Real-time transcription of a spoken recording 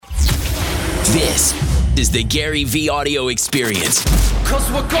This is the Gary V audio experience.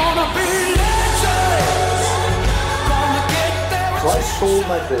 Cause we're gonna be legends. Gonna get there. So I sold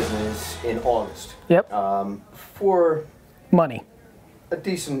my business in August. Yep. For Money. a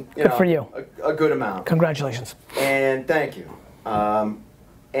decent, Good for you. a good amount. Congratulations. And thank you.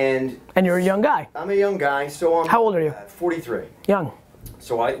 And you're a young guy. I'm a young guy, so I'm. How old are you? 43. Young.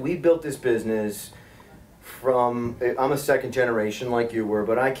 So we built this business from. I'm a second generation like you were,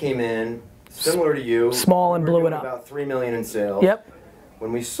 but I came in similar to you. Small and We were blew it doing up. About $3 million in sales. Yep.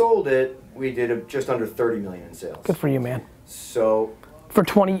 When we sold it, we did just under $30 million in sales. Good for you, man. So. For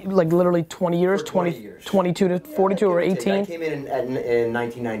 20, like literally 20 years? For 20 years. 22 to 42 or 18? I came in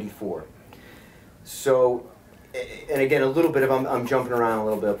 1994. So, and again, a little bit of, I'm jumping around a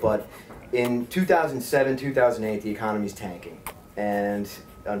little bit, but in 2007, 2008, the economy's tanking. And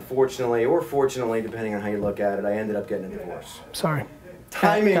unfortunately, or fortunately, depending on how you look at it, I ended up getting a divorce. Sorry.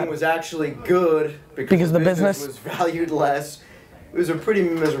 Timing was actually good because the business was valued less. It was a pretty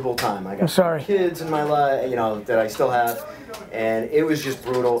miserable time. I got I'm sorry. kids in my life, that I still have, and it was just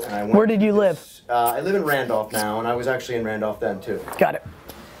brutal. And I went Where did you live? I live in Randolph now, and I was actually in Randolph then too. Got it.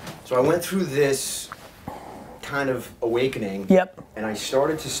 So I went through this kind of awakening. Yep. And I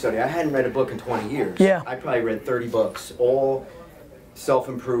started to study. I hadn't read a book in 20 years. Yeah. I probably read 30 books, all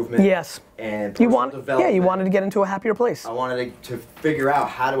self-improvement. Yes. And personal development. Yeah, you wanted to get into a happier place. I wanted to figure out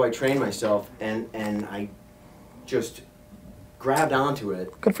how do I train myself, and I just grabbed onto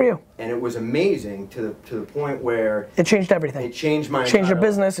it. Good for you. And it was amazing to the point where It changed everything. it changed my Changed your entire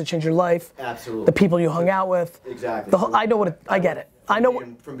business, it changed your life. Absolutely. The people you hung out with. Exactly. I know I get it. I know.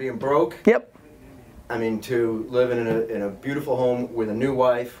 From being broke. Yep. I mean, to living in a beautiful home with a new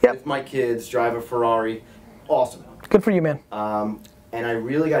wife, Yep. with my kids, drive a Ferrari, awesome. Good for you, man. And I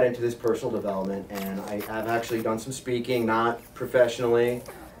really got into this personal development, and I've actually done some speaking, not professionally.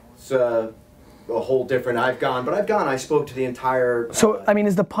 It's a whole different. I spoke to the entire. So, I mean,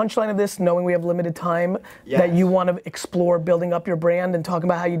 is the punchline of this, knowing we have limited time, that you want to explore building up your brand and talking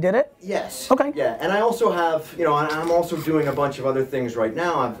about how you did it? Yes. Okay. Yeah, and I also have, I'm also doing a bunch of other things right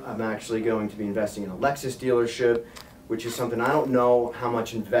now. I'm actually going to be investing in a Lexus dealership, which is something I don't know how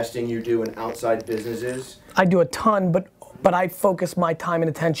much investing you do in outside businesses. I do a ton, but I focus my time and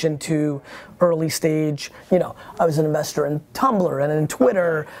attention to early stage. I was an investor in Tumblr and in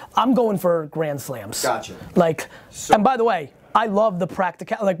Twitter. I'm going for grand slams. Gotcha. And by the way, I love the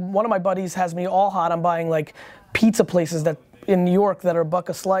practical. Like, one of my buddies has me all hot. I'm buying like pizza places that in New York that are $1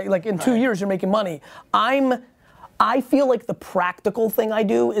 a slice. Like, in 2 years, you're making money. I feel like the practical thing I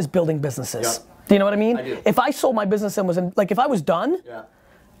do is building businesses. Yep. Do you know what I mean? I do. If I sold my business and if I was done. Yeah.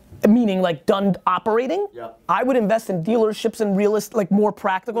 Meaning like done operating, Yeah. I would invest in dealerships and like more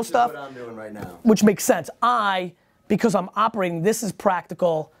practical stuff. Which is what I'm doing right now. Which makes sense. Because I'm operating, this is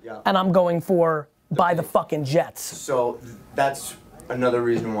practical, and I'm going for buy the fucking jets. So that's another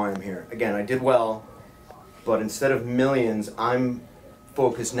reason why I'm here. Again, I did well, but instead of millions, I'm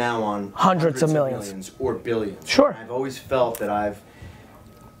focused now on hundreds of millions or billions. Sure. I've always felt that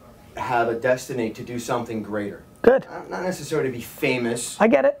have a destiny to do something greater. Good. Not necessarily to be famous. I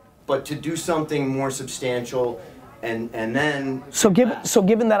get it. But to do something more substantial, and then. So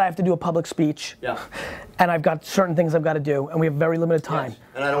given that I have to do a public speech. Yeah. And I've got certain things I've got to do, and we have very limited time. Yes.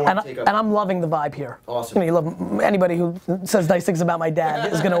 And I don't want to take up. And I'm loving the vibe here. Awesome. You love anybody who says nice things about my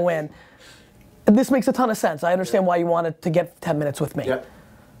dad is gonna win. This makes a ton of sense. I understand why you wanted to get 10 minutes with me. Yep.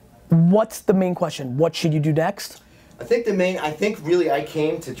 What's the main question? What should you do next? I think really I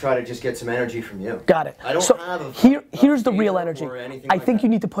came to try to just get some energy from you. Got it. I don't so have here's the real energy. I think you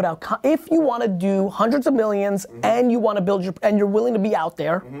need to put out, if you want to do hundreds of millions and you want to build and you're willing to be out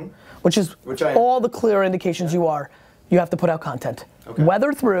there, which I am. All the clear indications you are, you have to put out content. Okay.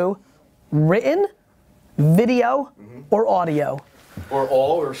 Whether through written, video, or audio. Or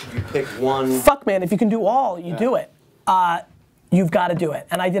all, or should you pick one? Fuck, man, if you can do all, you do it. You've got to do it.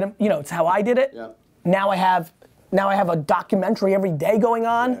 And I didn't, it's how I did it. Yeah. Now I have a documentary every day going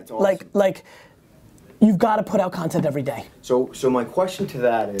on. Yeah, it's awesome. Like you've got to put out content every day. So my question to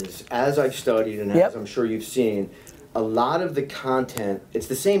that is, as I've studied and as I'm sure you've seen, a lot of the content, it's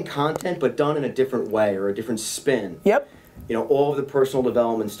the same content but done in a different way or a different spin. Yep. All of the personal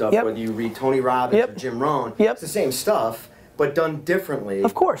development stuff, whether you read Tony Robbins or Jim Rohn, it's the same stuff but done differently.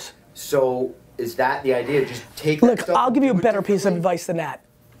 Of course. So is that the idea? Just take that stuff. Look, I'll give you a do it better piece of differently? advice than that.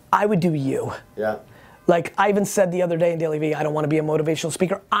 I would do you. Yeah. Like I even said the other day in Daily V, I don't want to be a motivational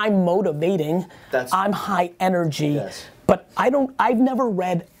speaker. I'm motivating. I'm high energy. Yes. But I've never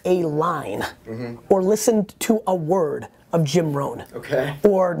read a line or listened to a word of Jim Rohn. Okay.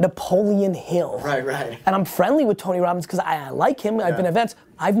 Or Napoleon Hill. Right. And I'm friendly with Tony Robbins because I like him. I've been at events.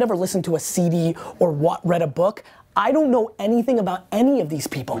 I've never listened to a CD or read a book. I don't know anything about any of these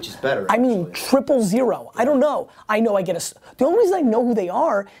people. Which is better, I mean, 000. I don't know. I know the only reason I know who they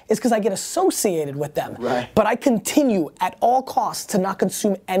are is because I get associated with them. Right. But I continue at all costs to not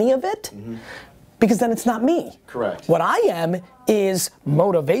consume any of it because then it's not me. Correct. What I am is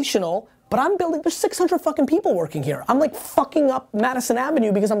motivational, but I'm building, there's 600 fucking people working here. I'm like fucking up Madison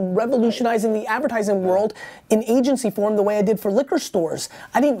Avenue because I'm revolutionizing the advertising world in agency form the way I did for liquor stores.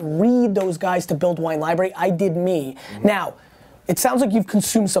 I didn't read those guys to build Wine Library, I did me. Now, it sounds like you've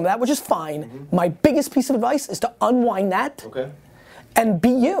consumed some of that, which is fine. My biggest piece of advice is to unwind that and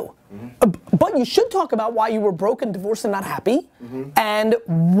be you. But you should talk about why you were broken, divorced, and not happy. And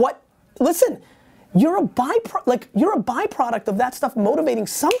listen, you're a byproduct of that stuff motivating.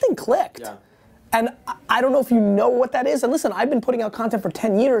 Something clicked. Yeah. And I don't know if you know what that is. And listen, I've been putting out content for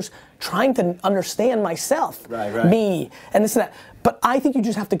 10 years trying to understand myself, me, and this and that. But I think you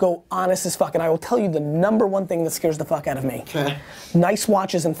just have to go honest as fuck. And I will tell you the number one thing that scares the fuck out of me. Nice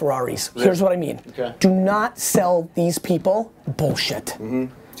watches and Ferraris. Here's what I mean. Do not sell these people bullshit.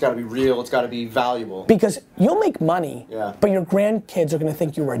 It's gotta be real, it's gotta be valuable. Because you'll make money, but your grandkids are gonna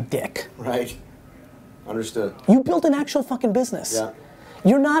think you were a dick. Right. Understood. You built an actual fucking business. Yeah.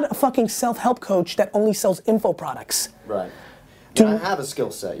 You're not a fucking self-help coach that only sells info products. Right. I have a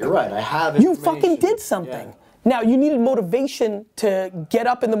skill set. You're right. I have information. You fucking did something. Yeah. Now, you needed motivation to get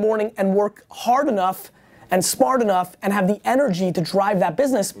up in the morning and work hard enough and smart enough and have the energy to drive that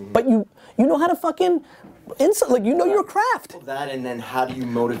business, but you know how to fucking you know your craft. Well, that, and then how do you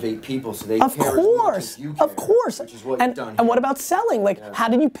motivate people so they of care course, as much as you care, of course. Which is what and, you've done. And what about selling? Like, how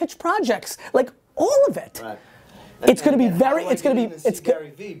did you pitch projects? Like, all of it. Right. It's going to be very. It's going to be. It's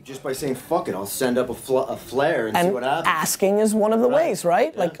Gary V just by saying fuck it. I'll send up a flare and see what happens. Asking is one of the ways,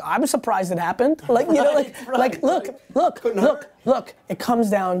 right? Yeah. Like, I'm surprised it happened. Like, you know, look. It comes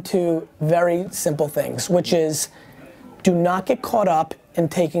down to very simple things, which is, do not get caught up in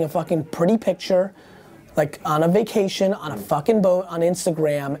taking a fucking pretty picture, like on a vacation, on a fucking boat, on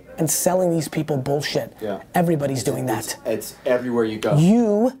Instagram, and selling these people bullshit. Yeah. Everybody's doing that. It's everywhere you go.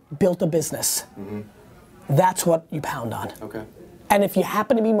 You built a business. That's what you pound on. Okay. And if you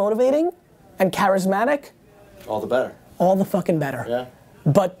happen to be motivating and charismatic, all the better. All the fucking better. Yeah.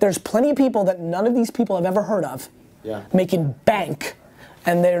 But there's plenty of people that none of these people have ever heard of, making bank,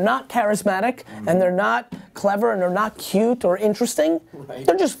 and they're not charismatic, and they're not clever, and they're not cute or interesting. Right.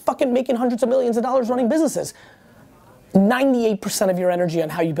 They're just fucking making hundreds of millions of dollars running businesses. 98% of your energy on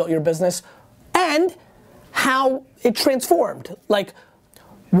how you built your business and how it transformed. Like,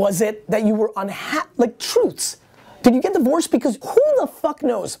 was it that you were unhappy? Like, truths. Did you get divorced? Because who the fuck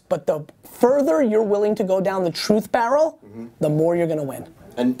knows? But the further you're willing to go down the truth barrel, the more you're gonna win.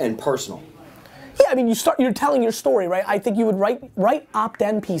 And personal. Yeah, I mean, you're telling your story, right? I think you would write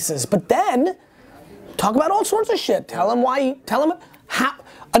opt-in pieces, but then talk about all sorts of shit. Tell them how,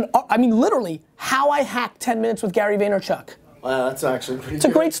 literally, how I hacked 10 minutes with Gary Vaynerchuk. Wow, that's actually pretty It's a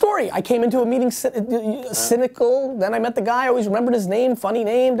great story. I came into a meeting cynical, then I met the guy, I always remembered his name, funny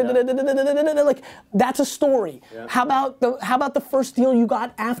name, like, that's a story. Yeah. How about the first deal you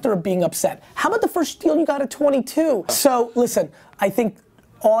got after being upset? How about the first deal you got at 22? So, listen, I think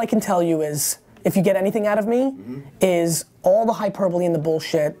all I can tell you is, if you get anything out of me, is all the hyperbole and the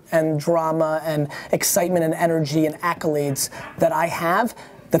bullshit and drama and excitement and energy and accolades that I have.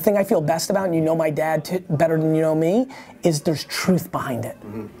 The thing I feel best about, and you know my dad better than you know me, is there's truth behind it.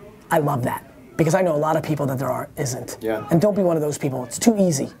 I love that. Because I know a lot of people that there isn't. Yeah. And don't be one of those people. It's too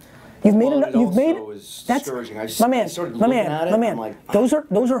easy. You've made that's my man. Like, those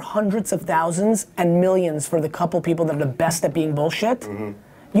are hundreds of thousands and millions for the couple people that are the best at being bullshit.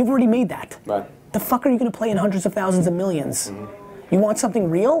 You've already made that. Right. The fuck are you gonna play in hundreds of thousands and millions? You want something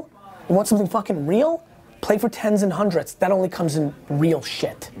real? You want something fucking real? Play for tens and hundreds. That only comes in real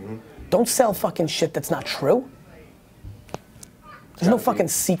shit. Don't sell fucking shit that's not true. There's no fucking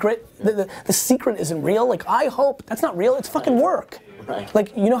secret. The secret isn't real. Like, I hope that's not real. It's fucking work. Right.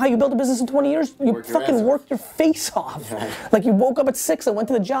 Like, you know how you build a business in 20 years? You fucking worked your face off. Right. Like, you woke up at 6 and went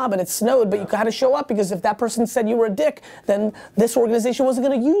to the job and it snowed, but you had to show up because if that person said you were a dick, then this organization wasn't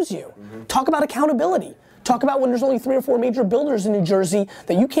gonna use you. Talk about accountability. Talk about when there's only 3 or 4 major builders in New Jersey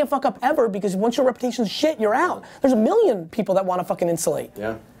that you can't fuck up ever because once your reputation's shit, you're out. There's a million people that want to fucking insulate.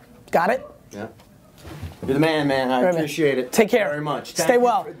 Yeah. Got it? Yeah. You're the man. I appreciate it. Take care. Very much. Stay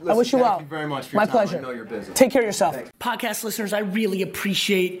well. I wish you well. Thank you very much for your time. My pleasure. I know you're busy. Take care of yourself. Thanks. Podcast listeners, I really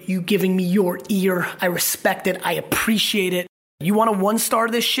appreciate you giving me your ear. I respect it. I appreciate it. You want to 1-star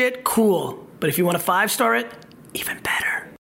this shit? Cool. But if you want to 5-star it, even better.